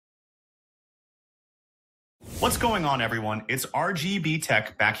What's going on, everyone? It's RGB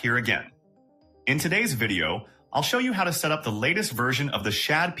Tech back here again. In today's video, I'll show you how to set up the latest version of the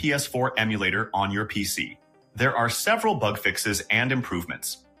Shad PS4 Emulator on your PC. There are several bug fixes and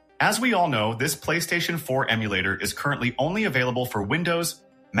improvements. As we all know, this PlayStation 4 emulator is currently only available for Windows,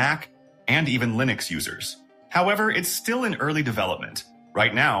 Mac, and even Linux users. However, it's still in early development.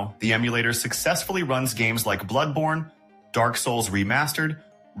 Right now, the emulator successfully runs games like Bloodborne, Dark Souls Remastered,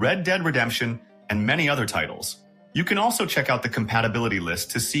 Red Dead Redemption, and many other titles. You can also check out the compatibility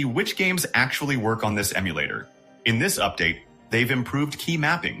list to see which games actually work on this emulator. In this update, they've improved key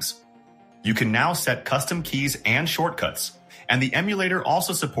mappings. You can now set custom keys and shortcuts, and the emulator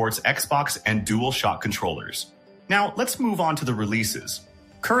also supports Xbox and DualShock controllers. Now, let's move on to the releases.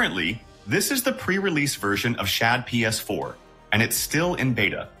 Currently, this is the pre-release version of Shad PS4, and it's still in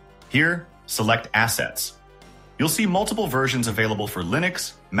beta. Here, select Assets. You'll see multiple versions available for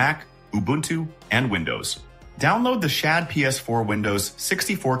Linux, Mac, Ubuntu, and Windows. Download the Shad PS4 Windows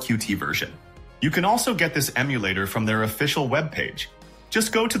 64 QT version. You can also get this emulator from their official webpage.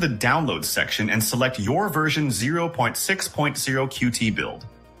 Just go to the Downloads section and select your version 0.6.0 QT build.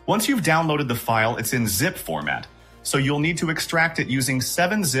 Once you've downloaded the file, it's in zip format, so you'll need to extract it using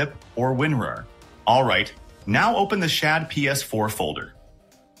 7-zip or WinRAR. Alright, now open the Shad PS4 folder.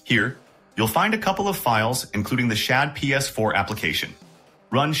 Here, you'll find a couple of files, including the Shad PS4 application.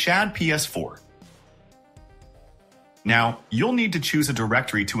 Run Shad PS4. Now, you'll need to choose a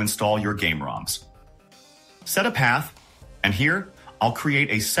directory to install your game ROMs. Set a path, and here, I'll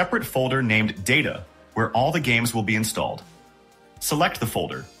create a separate folder named Data, where all the games will be installed. Select the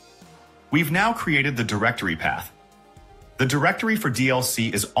folder. We've now created the directory path. The directory for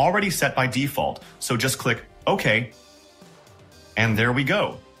DLC is already set by default, so just click OK. And there we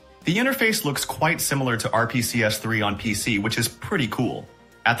go. The interface looks quite similar to RPCS3 on PC, which is pretty cool.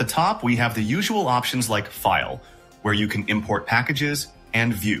 At the top, we have the usual options like File, where you can import packages,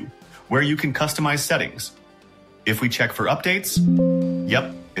 and View, where you can customize settings. If we check for updates,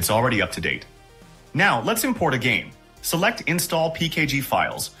 yep, it's already up to date. Now, let's import a game. Select Install PKG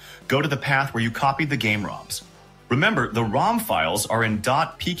Files. Go to the path where you copied the game ROMs. Remember, the ROM files are in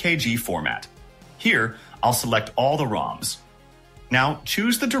 .pkg format. Here, I'll select all the ROMs. Now,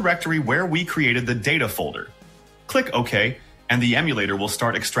 choose the directory where we created the data folder. Click OK, and the emulator will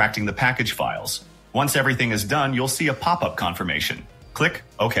start extracting the package files. Once everything is done, you'll see a pop-up confirmation. Click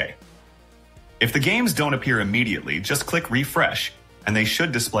OK. If the games don't appear immediately, just click Refresh, and they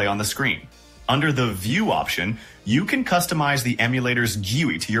should display on the screen. Under the View option, you can customize the emulator's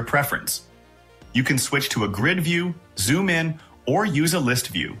GUI to your preference. You can switch to a grid view, zoom in, or use a list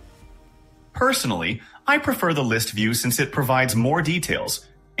view. Personally, I prefer the list view since it provides more details,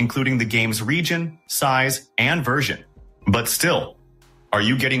 including the game's region, size, and version. But still, are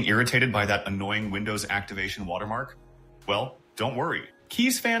you getting irritated by that annoying Windows activation watermark? Well, don't worry.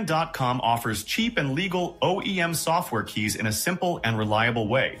 Keysfan.com offers cheap and legal OEM software keys in a simple and reliable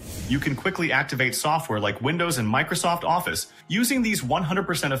way. You can quickly activate software like Windows and Microsoft Office using these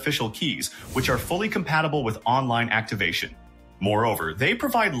 100% official keys, which are fully compatible with online activation. Moreover, they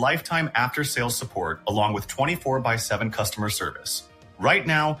provide lifetime after-sales support along with 24/7 customer service. Right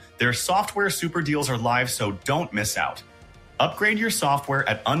now, their software super deals are live, so don't miss out. Upgrade your software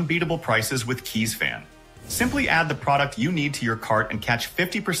at unbeatable prices with Keysfan. Simply add the product you need to your cart and catch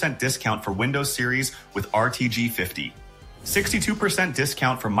 50% discount for Windows Series with RTG 50. 62%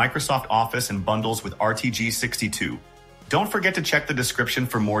 discount for Microsoft Office and bundles with RTG 62. Don't forget to check the description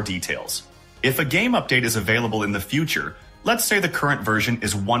for more details. If a game update is available in the future, let's say the current version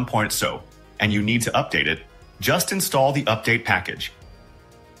is 1.0, and you need to update it, just install the update package.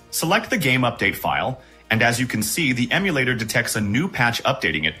 Select the game update file, and as you can see, the emulator detects a new patch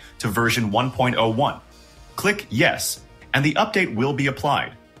updating it to version 1.01. Click Yes, and the update will be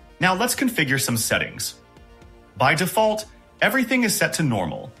applied. Now let's configure some settings. By default, everything is set to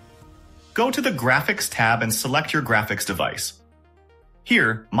normal. Go to the Graphics tab and select your graphics device.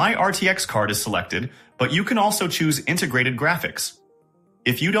 Here, my RTX card is selected, but you can also choose integrated graphics.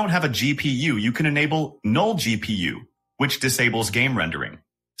 If you don't have a GPU, you can enable Null GPU, which disables game rendering.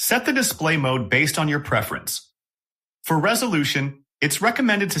 Set the display mode based on your preference. For resolution, it's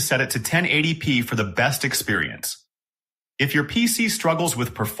recommended to set it to 1080p for the best experience. If your PC struggles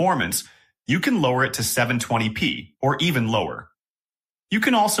with performance, you can lower it to 720p or even lower. You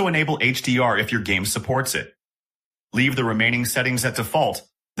can also enable HDR if your game supports it. Leave the remaining settings at default,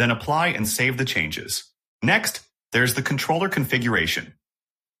 then apply and save the changes. Next, there's the controller configuration.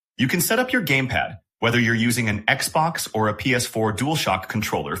 You can set up your gamepad, whether you're using an Xbox or a PS4 DualShock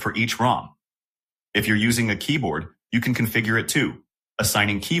controller for each ROM. If you're using a keyboard, you can configure it too,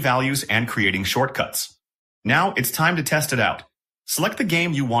 assigning key values and creating shortcuts. Now it's time to test it out. Select the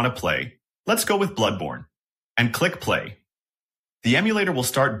game you want to play. Let's go with Bloodborne. And click play. The emulator will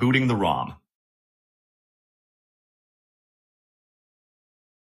start booting the ROM.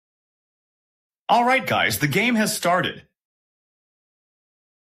 Alright guys, the game has started.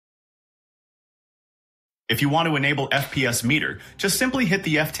 If you want to enable FPS meter, just simply hit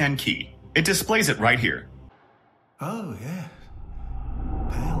the F10 key. It displays it right here. Oh, yes.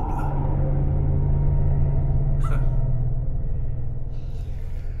 Pale blood.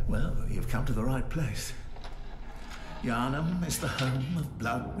 Well, you've come to the right place. Yharnam is the home of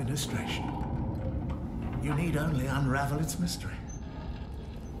blood ministration. You need only unravel its mystery.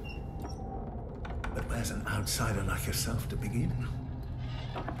 But where's an outsider like yourself to begin?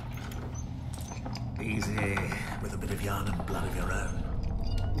 Easy, with a bit of Yharnam blood of your own.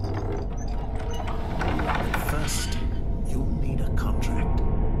 But first, you'll need a contract.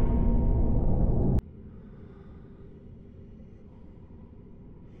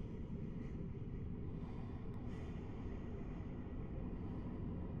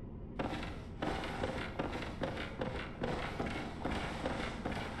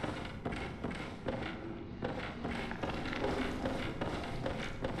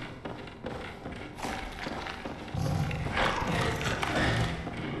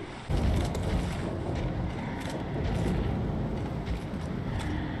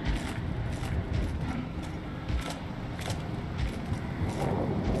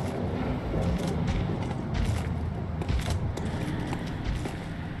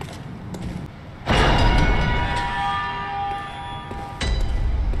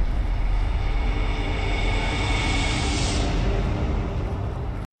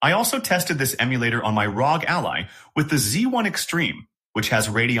 I also tested this emulator on my ROG Ally with the Z1 Extreme, which has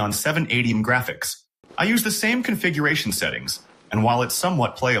Radeon 780 graphics. I used the same configuration settings, and while it's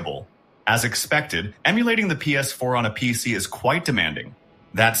somewhat playable, as expected, emulating the PS4 on a PC is quite demanding.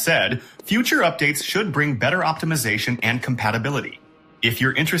 That said, future updates should bring better optimization and compatibility. If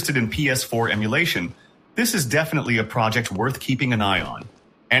you're interested in PS4 emulation, this is definitely a project worth keeping an eye on.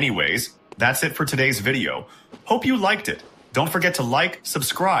 Anyways, that's it for today's video. Hope you liked it. Don't forget to like,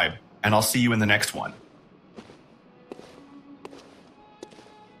 subscribe, and I'll see you in the next one.